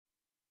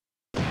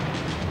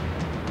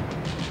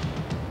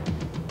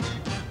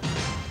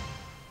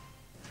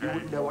You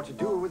wouldn't know what to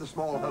do with a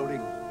small holding.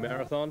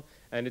 Marathon,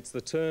 and it's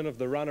the turn of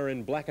the runner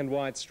in black and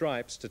white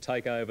stripes to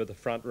take over the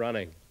front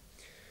running.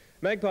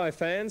 Magpie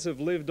fans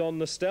have lived on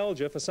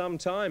nostalgia for some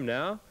time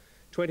now,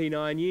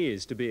 29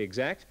 years to be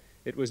exact.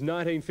 It was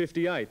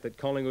 1958 that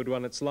Collingwood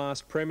won its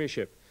last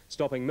premiership,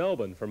 stopping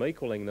Melbourne from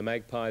equalling the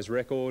Magpies'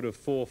 record of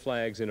 4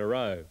 flags in a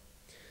row.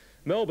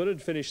 Melbourne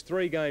had finished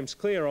 3 games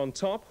clear on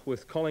top,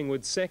 with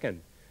Collingwood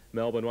second.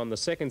 Melbourne won the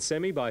second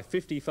semi by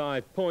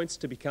 55 points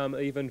to become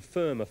even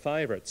firmer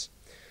favourites.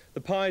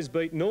 The Pies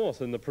beat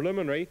North in the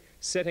preliminary,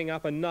 setting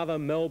up another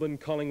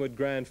Melbourne-Collingwood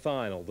grand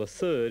final, the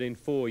 3rd in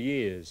 4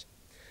 years.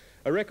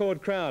 A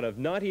record crowd of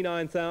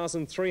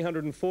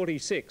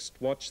 99,346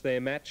 watched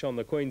their match on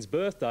the Queen's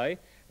birthday,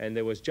 and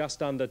there was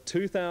just under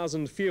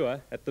 2,000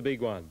 fewer at the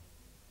big one.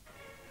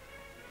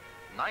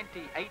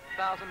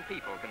 98,000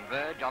 people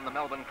converge on the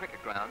Melbourne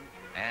cricket ground,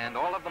 and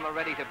all of them are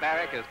ready to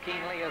barrack as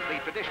keenly as the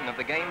tradition of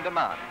the game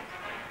demands.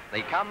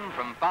 They come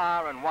from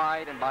far and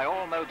wide and by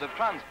all modes of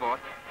transport,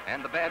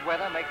 and the bad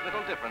weather makes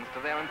little difference to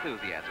their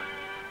enthusiasm.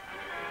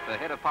 Per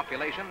head of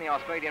population, the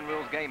Australian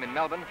rules game in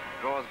Melbourne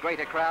draws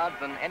greater crowds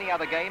than any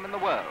other game in the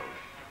world.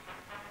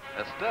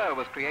 A stir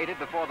was created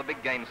before the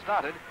big game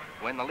started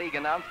when the league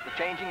announced the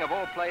changing of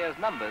all players'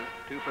 numbers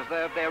to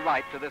preserve their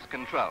right to this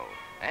control,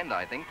 and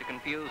I think to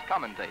confuse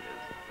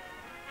commentators.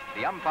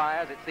 The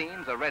umpires, it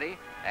seems, are ready,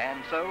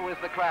 and so is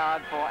the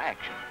crowd for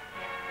action.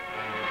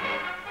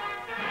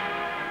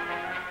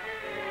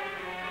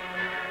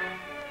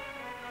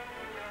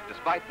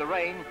 Despite the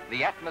rain,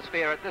 the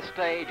atmosphere at this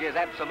stage is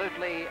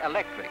absolutely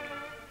electric.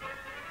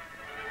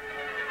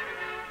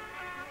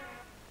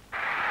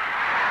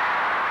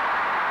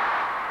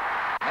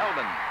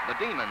 Melbourne, the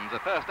Demons,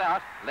 are first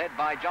out, led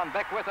by John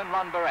Beckworth and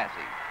Ron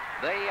Barassi.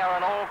 They are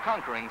an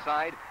all-conquering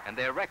side, and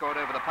their record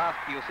over the past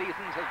few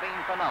seasons has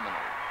been phenomenal.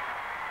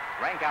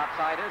 Rank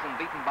outsiders and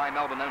beaten by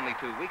Melbourne only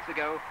 2 weeks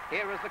ago,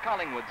 here is the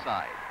Collingwood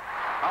side.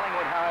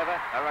 Collingwood, however,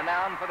 are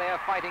renowned for their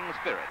fighting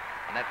spirit,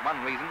 and that's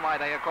one reason why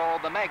they are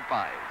called the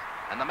Magpies.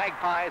 And the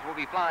Magpies will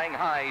be flying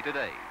high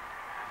today.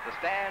 The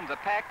stands are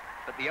packed,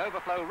 but the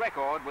overflow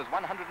record was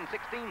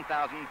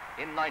 116,000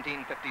 in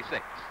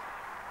 1956.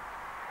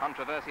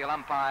 Controversial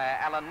umpire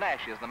Alan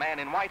Nash is the man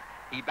in white.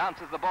 He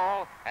bounces the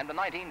ball, and the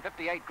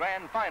 1958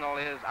 grand final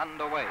is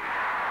underway.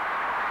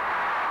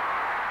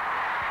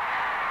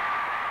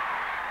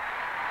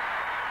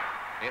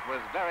 It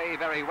was very,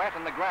 very wet,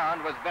 and the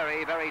ground was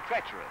very, very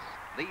treacherous.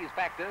 These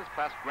factors,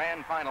 plus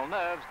grand final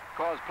nerves,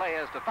 cause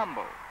players to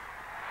fumble.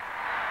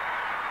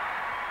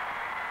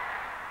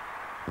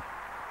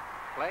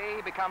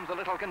 Play becomes a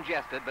little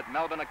congested, but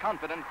Melbourne are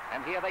confident,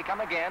 and here they come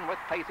again with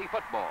pacey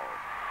football.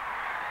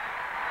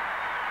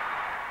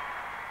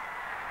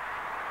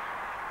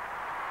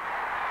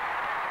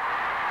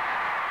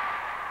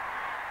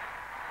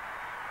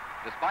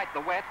 Despite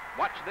the wet,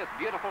 watch this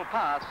beautiful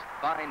pass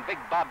by Big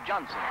Bob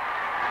Johnson.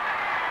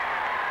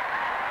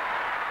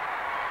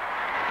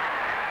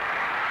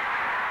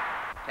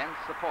 Tense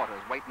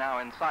supporters wait now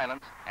in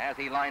silence as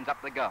he lines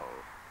up the goal.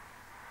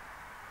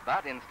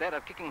 But instead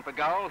of kicking for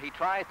goal, he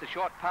tries to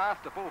short pass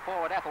to full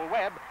forward Ethel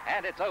Webb,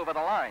 and it's over the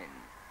line.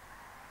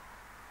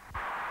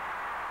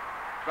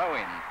 Throw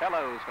in.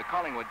 Fellows for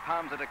Collingwood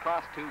palms it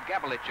across to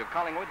Gabelich of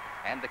Collingwood,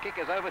 and the kick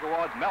is over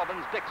towards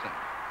Melbourne's Dixon.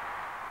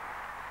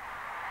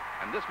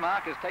 And this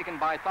mark is taken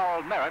by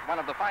Thorold Merritt, one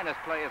of the finest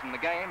players in the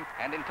game,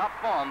 and in top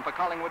form for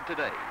Collingwood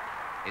today.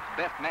 It's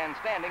best man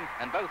standing,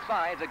 and both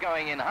sides are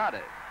going in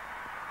harder.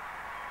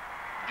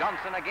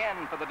 Johnson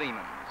again for the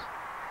Demons.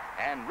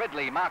 And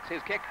Ridley marks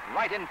his kick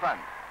right in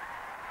front.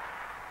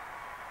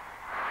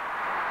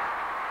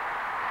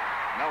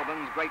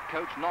 Melbourne's great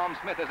coach Norm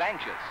Smith is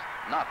anxious,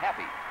 not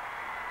happy.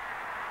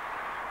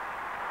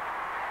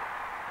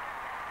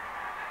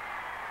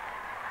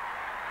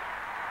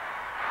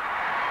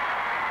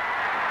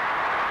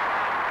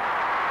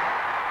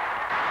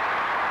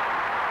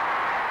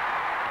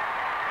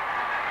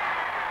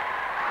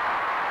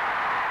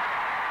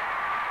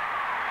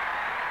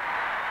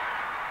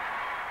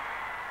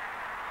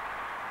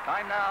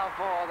 Time now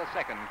for the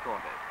second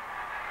quarter.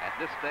 At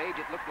this stage,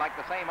 it looked like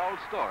the same old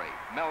story,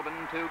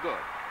 Melbourne too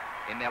good.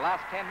 In their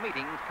last 10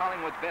 meetings,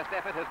 Collingwood's best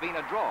effort has been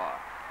a draw.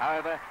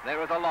 However,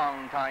 there is a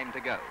long time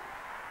to go.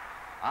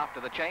 After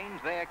the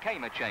change, there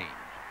came a change.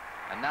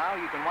 And now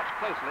you can watch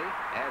closely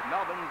as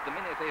Melbourne's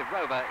diminutive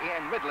rover,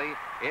 Ian Ridley,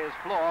 is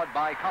floored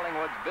by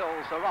Collingwood's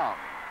Bill Sarong.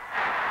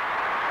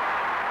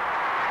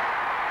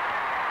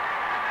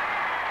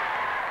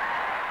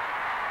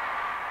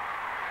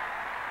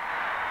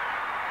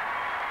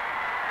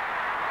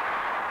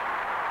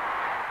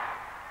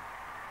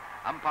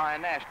 Umpire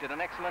Nash did an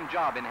excellent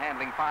job in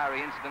handling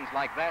fiery incidents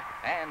like that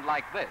and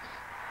like this.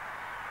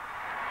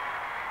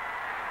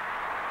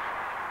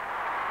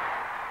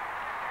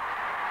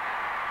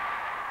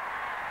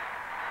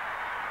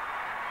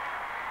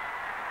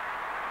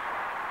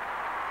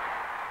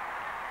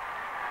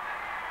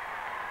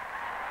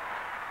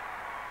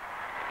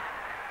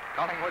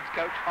 Collingwood's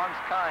coach Fons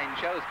Kine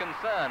shows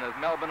concern as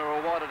Melbourne are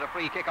awarded a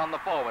free kick on the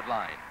forward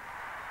line.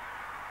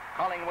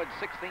 Collingwood's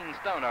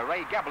 16-stoner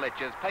Ray Gabelich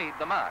has paid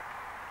the mark.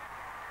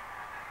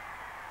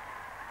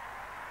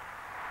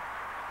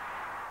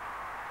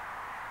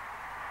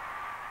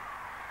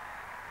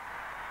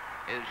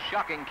 His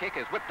shocking kick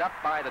is whipped up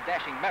by the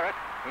dashing Merritt,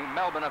 whom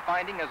Melbourne are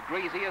finding as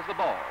greasy as the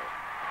ball.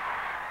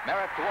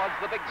 Merritt towards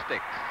the big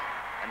sticks.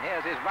 And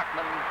here's his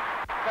ruckman,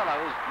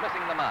 Fellows,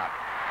 missing the mark.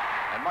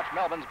 And watch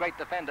Melbourne's great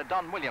defender,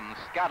 Don Williams,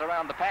 scout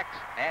around the packs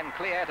and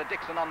clear to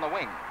Dixon on the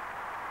wing.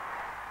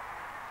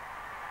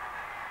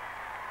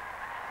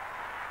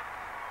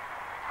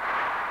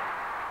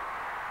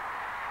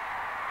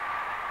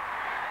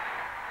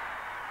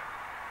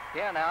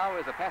 Here now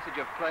is a passage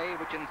of play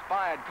which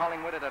inspired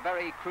Collingwood at a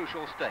very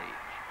crucial stage.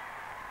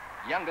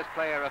 Youngest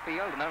player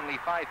afield and only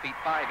 5'5" in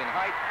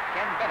height,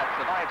 Ken Bennett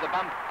survives a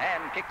bump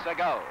and kicks a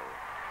goal.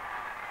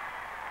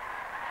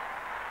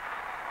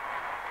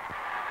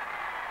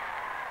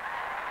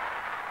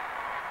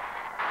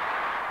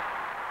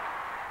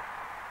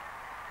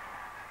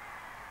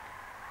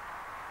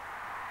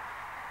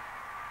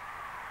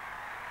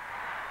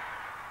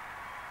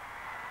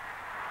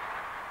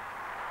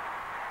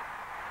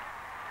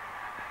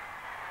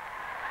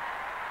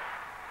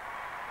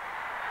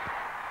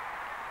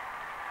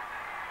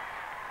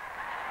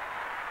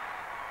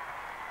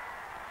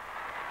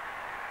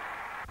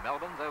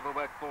 Melbourne's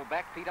overworked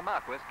full-back Peter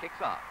Marquis kicks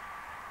off.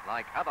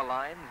 Like other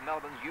lines,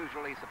 Melbourne's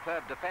usually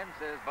superb defence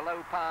is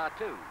below par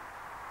too.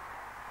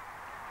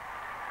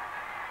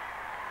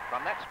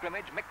 From that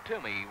scrimmage, Mick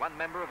Toomey, one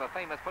member of a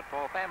famous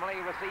football family,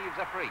 receives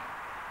a free.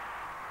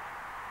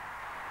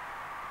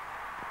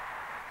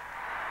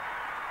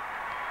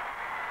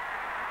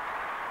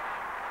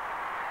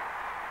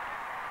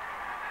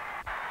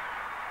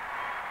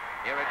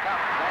 Here it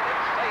comes, and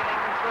it's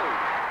sailing through.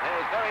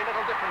 There's very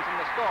little difference in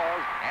the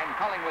scores, and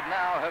Collingwood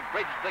now have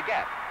bridged the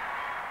gap.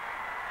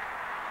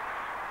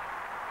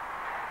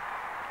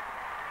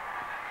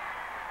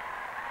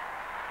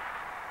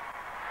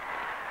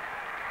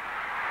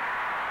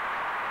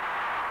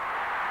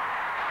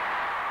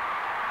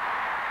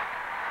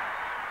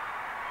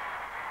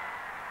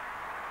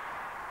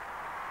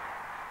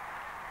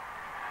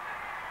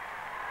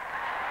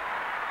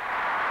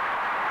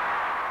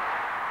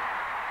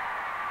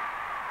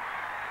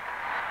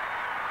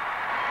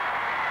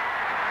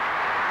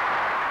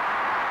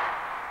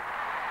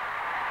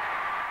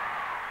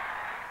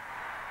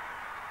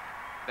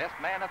 Best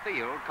man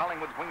afield,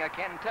 Collingwood's winger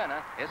Ken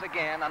Turner, is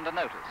again under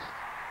notice.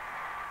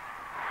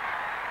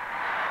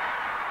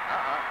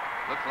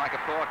 Looks like a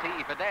poor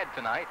tea for Dad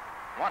tonight.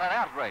 What an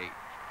outrage.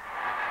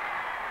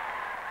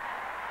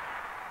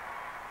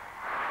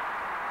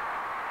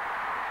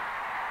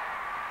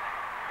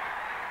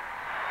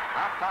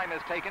 Half-time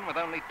is taken with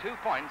only 2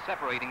 points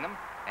separating them,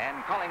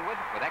 and Collingwood,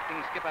 with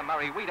acting skipper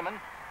Murray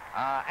Wiedemann,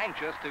 are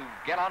anxious to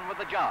get on with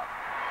the job.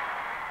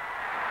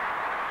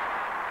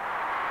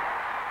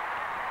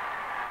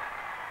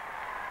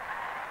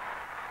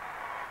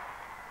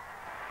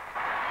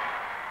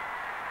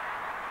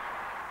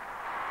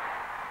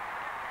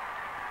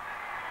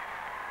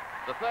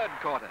 The third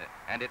quarter,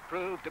 and it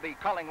proved to be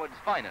Collingwood's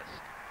finest.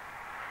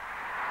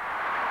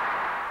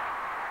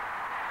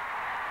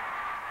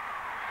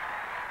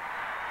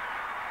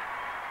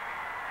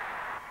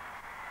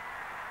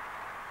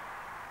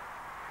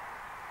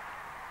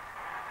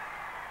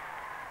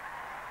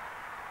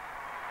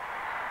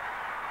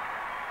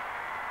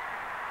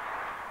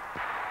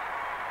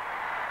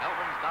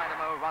 Melbourne's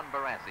dynamo Ron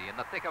Barassi, in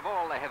the thick of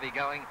all the heavy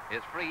going,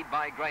 is freed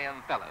by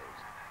Graham Fellows.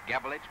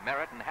 Gabelich,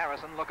 Merritt and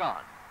Harrison look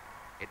on.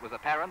 It was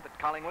apparent that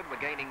Collingwood were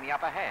gaining the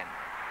upper hand.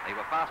 They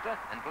were faster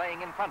and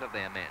playing in front of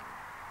their men.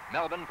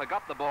 Melbourne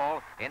forgot the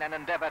ball in an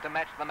endeavour to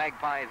match the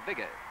Magpies'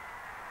 vigour.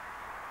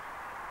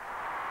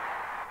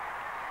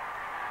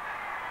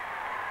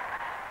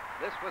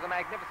 This was a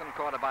magnificent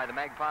quarter by the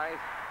Magpies,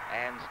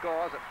 and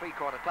scores at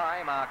three-quarter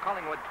time are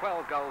Collingwood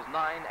 12 goals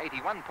 9,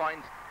 81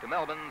 points, to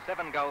Melbourne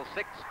 7 goals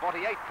 6,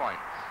 48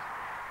 points.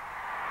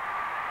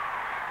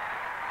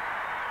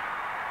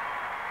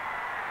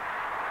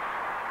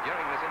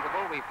 During this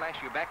interval, we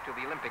flash you back to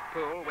the Olympic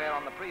pool, where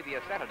on the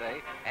previous Saturday,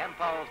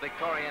 Ampol's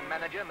Victorian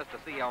manager, Mr.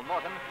 C.L.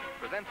 Morton,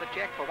 presents a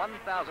cheque for £1,000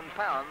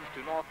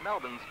 to North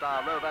Melbourne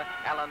star rover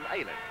Alan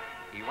Aylett.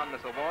 He won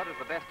this award as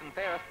the best and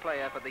fairest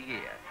player for the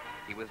year.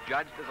 He was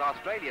judged as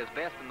Australia's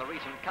best in the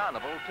recent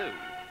carnival, too.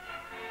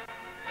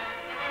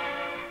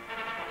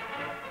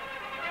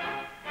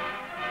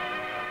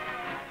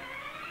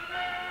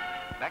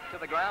 Back to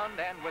the ground,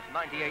 and with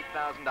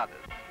 98,000 others.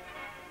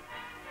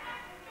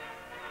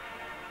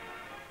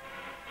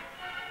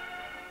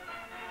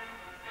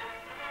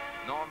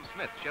 Norm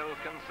Smith shows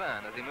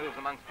concern as he moves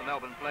amongst the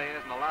Melbourne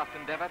players in a last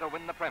endeavour to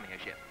win the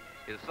premiership.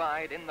 His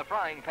side, in the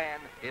frying pan,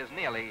 is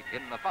nearly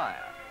in the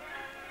fire.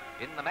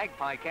 In the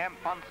Magpie camp,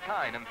 Fons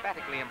Kine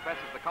emphatically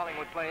impresses the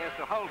Collingwood players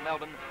to hold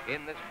Melbourne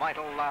in this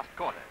vital last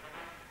quarter.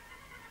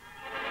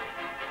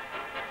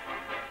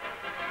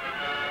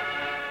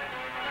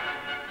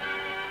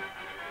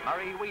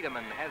 Murray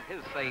Wiedemann has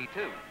his say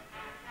too.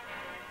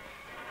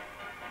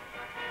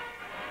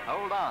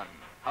 Hold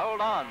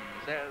on,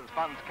 says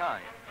Fons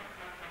Kine.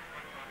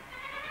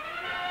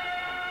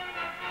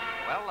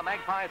 Well, the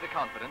Magpies are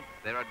confident.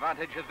 Their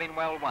advantage has been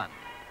well won.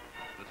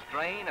 The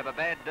strain of a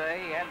bad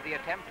day and the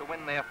attempt to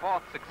win their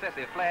 4th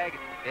successive flag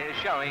is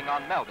showing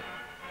on Melbourne.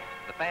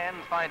 The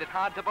fans find it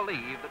hard to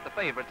believe that the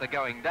favourites are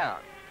going down.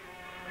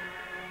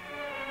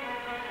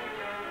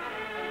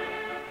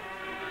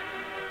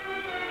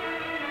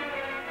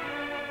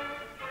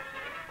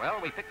 Well,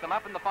 we picked them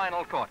up in the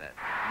final quarter.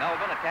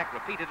 Melbourne attacked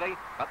repeatedly,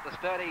 but the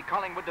sturdy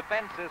Collingwood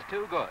defence is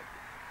too good.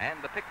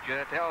 And the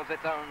picture tells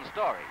its own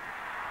story.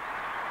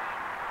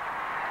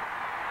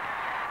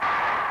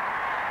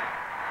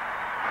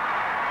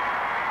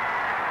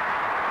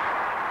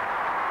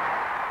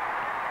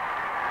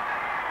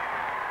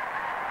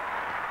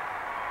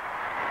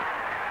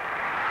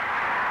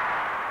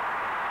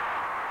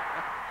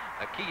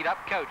 A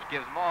keyed-up coach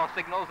gives more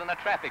signals than a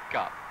traffic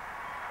cop.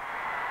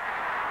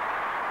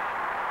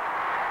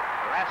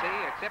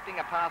 Barassi, accepting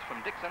a pass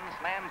from Dixon,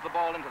 slams the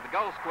ball into the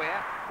goal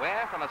square,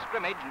 where, from a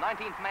scrimmage,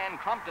 19th man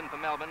Crompton for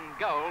Melbourne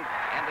goaled,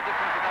 and the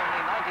difference of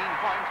only 19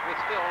 points with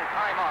still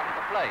time on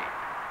to play.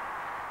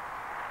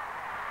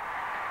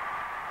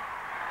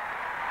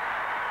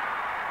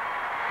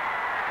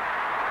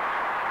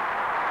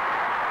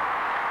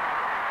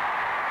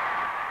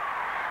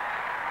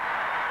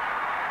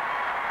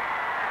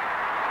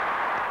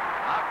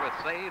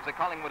 Saves a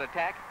Collingwood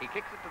attack. He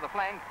kicks it to the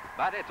flank,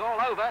 but it's all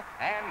over,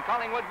 and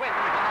Collingwood wins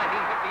the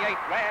 1958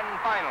 Grand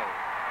Final.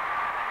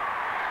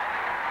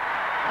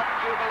 What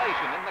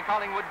jubilation in the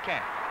Collingwood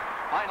camp.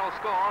 Final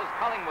scores: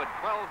 Collingwood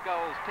 12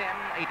 goals 10,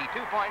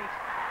 82 points.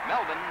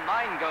 Melbourne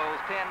 9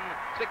 goals 10,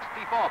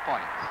 64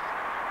 points.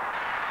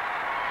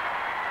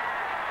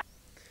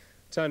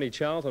 Tony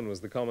Charlton was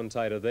the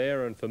commentator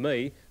there, and for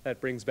me, that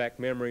brings back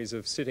memories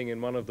of sitting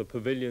in one of the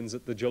pavilions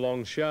at the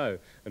Geelong show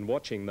and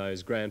watching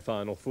those grand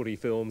final footy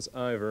films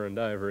over and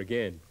over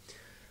again.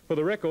 For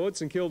the record,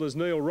 St Kilda's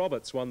Neil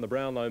Roberts won the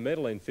Brownlow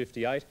medal in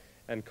 '58,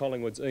 and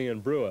Collingwood's Ian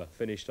Brewer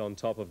finished on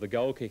top of the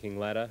goal-kicking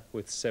ladder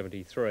with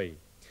 73.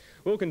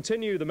 We'll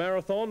continue the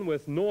marathon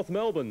with North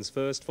Melbourne's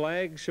first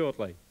flag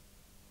shortly.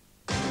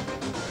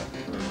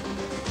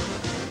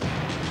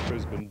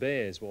 Brisbane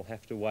Bears will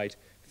have to wait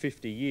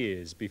 50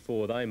 years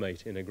before they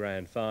meet in a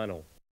grand final.